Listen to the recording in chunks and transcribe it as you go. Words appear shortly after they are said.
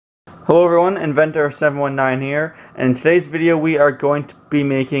Hello everyone, Inventor719 here, and in today's video we are going to be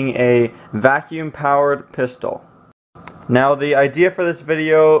making a vacuum-powered pistol. Now the idea for this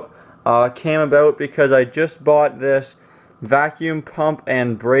video came about because I just bought this vacuum pump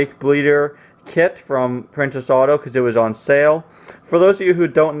and brake bleeder kit from Princess Auto because it was on sale. For those of you who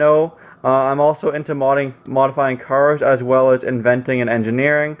don't know, I'm also into modifying cars as well as inventing and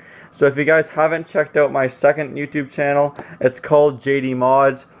engineering. So if you guys haven't checked out my second YouTube channel, it's called JD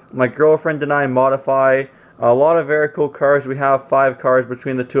Mods. My girlfriend and I modify a lot of very cool cars. We have 5 cars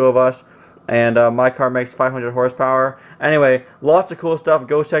between the two of us, and my car makes 500 horsepower. Anyway, lots of cool stuff.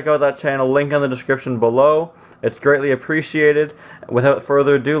 Go check out that channel, link in the description below. It's greatly appreciated. Without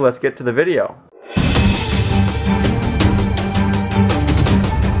further ado, let's get to the video.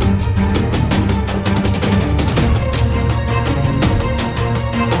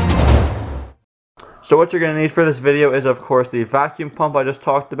 So what you're going to need for this video is, of course, the vacuum pump I just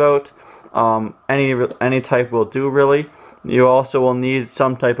talked about. Any type will do, really. You also will need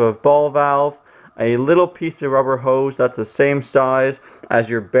some type of ball valve, a little piece of rubber hose that's the same size as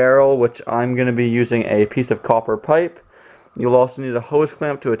your barrel, which I'm going to be using a piece of copper pipe. You'll also need a hose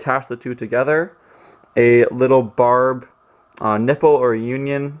clamp to attach the two together, a little barb nipple or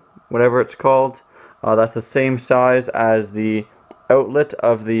union, whatever it's called. That's the same size as the outlet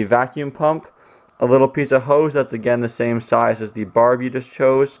of the vacuum pump. A little piece of hose that's again the same size as the barb you just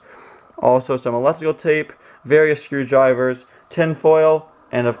chose. Also some electrical tape, various screwdrivers, tin foil,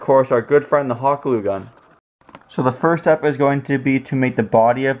 and of course our good friend the hot glue gun. So the first step is going to be to make the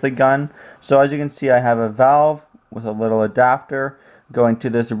body of the gun. So as you can see, I have a valve with a little adapter going to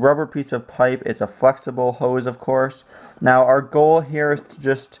this rubber piece of pipe. It's a flexible hose, of course. Now our goal here is to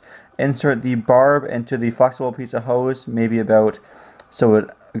just insert the barb into the flexible piece of hose, maybe about so it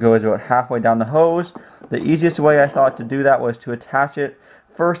goes about halfway down the hose. The easiest way I thought to do that was to attach it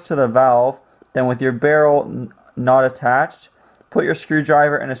first to the valve, then with your barrel not attached, put your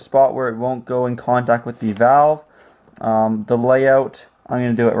screwdriver in a spot where it won't go in contact with the valve. The layout, I'm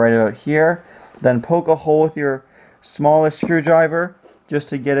going to do it right about here. Then poke a hole with your smallest screwdriver just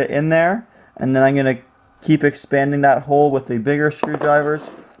to get it in there, and then I'm going to keep expanding that hole with the bigger screwdrivers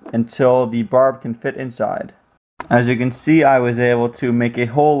until the barb can fit inside. As you can see, I was able to make a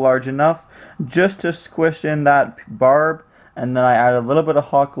hole large enough just to squish in that barb, and then I added a little bit of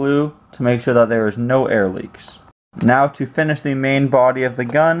hot glue to make sure that there is no air leaks. Now to finish the main body of the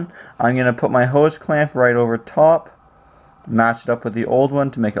gun, I'm going to put my hose clamp right over top, match it up with the old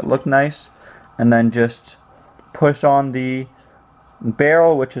one to make it look nice, and then just push on the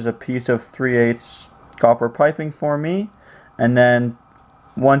barrel, which is a piece of 3/8 copper piping for me, and then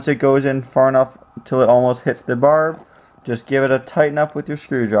once it goes in far enough till it almost hits the barb, just give it a tighten up with your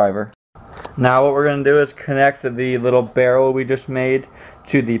screwdriver. Now what we're going to do is connect the little barrel we just made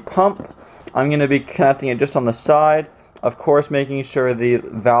to the pump. I'm going to be connecting it just on the side, of course making sure the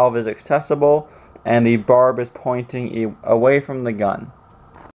valve is accessible and the barb is pointing away from the gun.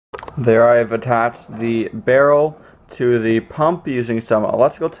 There I have attached the barrel to the pump using some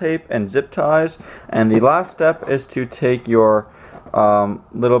electrical tape and zip ties, and the last step is to take your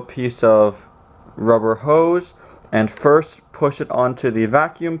little piece of rubber hose and first push it onto the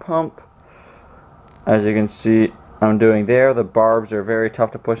vacuum pump. As you can see I'm doing there, the barbs are very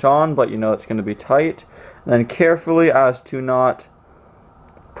tough to push on, but you know it's going to be tight. And then carefully, as to not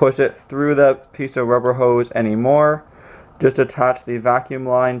push it through that piece of rubber hose anymore, just attach the vacuum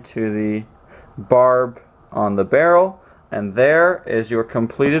line to the barb on the barrel, and there is your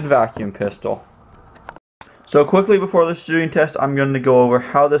completed vacuum pistol. So quickly before the shooting test, I'm going to go over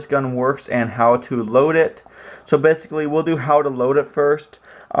how this gun works and how to load it. So basically we'll do how to load it first.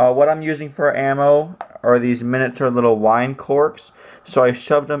 What I'm using for ammo are these miniature little wine corks. So I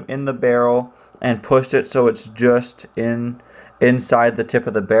shoved them in the barrel and pushed it so it's just inside the tip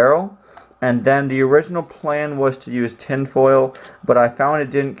of the barrel. And then the original plan was to use tin foil, but I found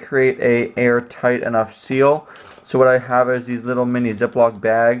it didn't create a airtight enough seal. So what I have is these little mini Ziploc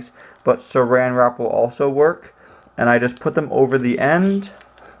bags, but saran wrap will also work. And I just put them over the end,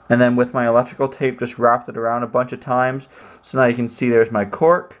 and then with my electrical tape just wrapped it around a bunch of times. So now you can see there's my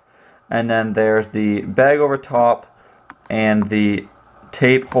cork, and then there's the bag over top, and the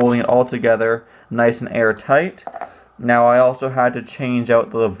tape holding it all together nice and airtight. Now I also had to change out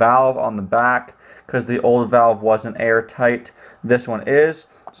the valve on the back because the old valve wasn't airtight. This one is,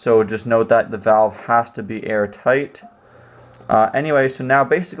 so just note that the valve has to be airtight. Anyway, so now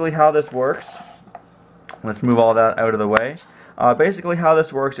basically how this works, let's move all that out of the way. Basically how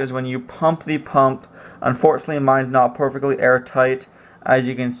this works is when you pump the pump, unfortunately mine's not perfectly airtight, As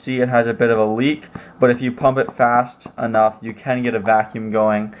you can see, it has a bit of a leak, but if you pump it fast enough, you can get a vacuum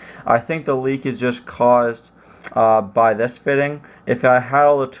going. I think the leak is just caused by this fitting. If I had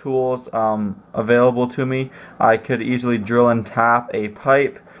all the tools available to me, I could easily drill and tap a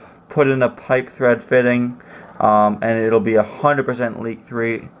pipe, put in a pipe thread fitting, and it'll be 100%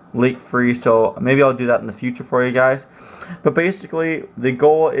 leak-free. So maybe I'll do that in the future for you guys. But basically, the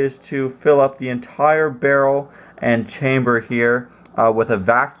goal is to fill up the entire barrel and chamber here with a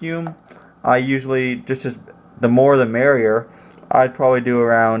vacuum. I usually, the more the merrier. I'd probably do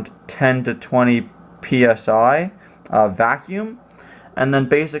around 10 to 20 psi vacuum. And then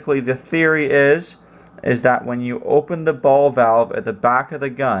basically the theory is that when you open the ball valve at the back of the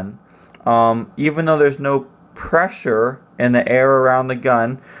gun, even though there's no pressure in the air around the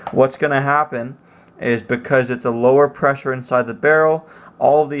gun, what's going to happen is, because it's a lower pressure inside the barrel,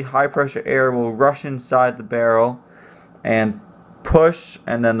 all of the high pressure air will rush inside the barrel and push,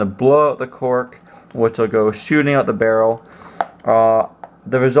 and then blow out the cork, which will go shooting out the barrel.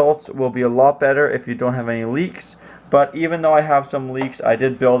 The results will be a lot better if you don't have any leaks, but even though I have some leaks, I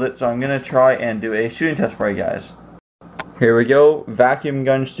did build it, so I'm going to try and do a shooting test for you guys. Here we go, vacuum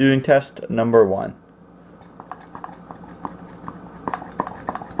gun shooting test number 1.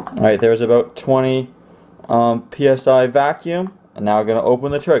 Alright, there's about 20 psi vacuum, and now I'm going to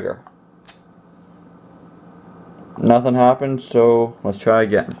open the trigger. Nothing happened, so let's try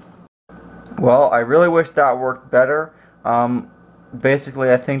again. Well, I really wish that worked better.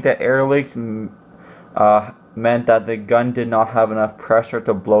 Basically, I think the air leak meant that the gun did not have enough pressure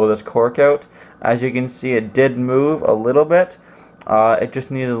to blow this cork out. As you can see, it did move a little bit. It just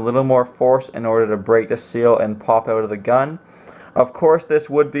needed a little more force in order to break the seal and pop out of the gun. Of course, this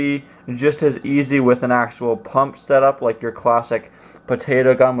would be just as easy with an actual pump setup, like your classic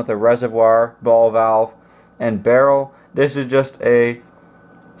potato gun with a reservoir, ball valve, and barrel. This is just a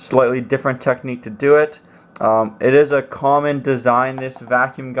slightly different technique to do it. It is a common design, this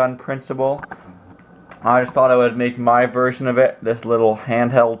vacuum gun principle. I just thought I would make my version of it, this little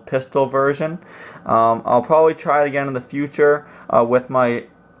handheld pistol version. I'll probably try it again in the future with my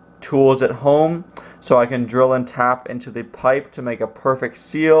tools at home, so I can drill and tap into the pipe to make a perfect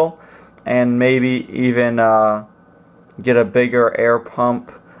seal, and maybe even get a bigger air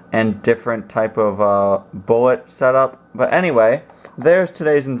pump and different type of bullet setup. But anyway, there's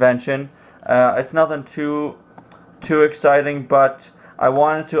today's invention. It's nothing too exciting, but I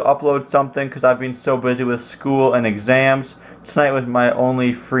wanted to upload something because I've been so busy with school and exams. Tonight was my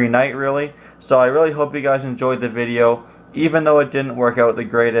only free night, really. So I really hope you guys enjoyed the video. Even though it didn't work out the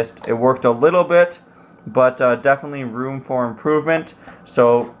greatest, it worked a little bit, but definitely room for improvement.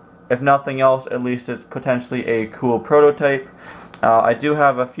 So if nothing else, at least it's potentially a cool prototype. I do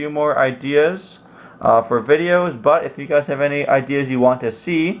have a few more ideas for videos, but if you guys have any ideas you want to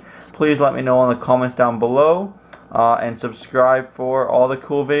see, please let me know in the comments down below, and subscribe for all the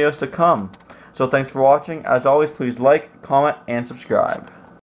cool videos to come. So thanks for watching. As always, please like, comment, and subscribe.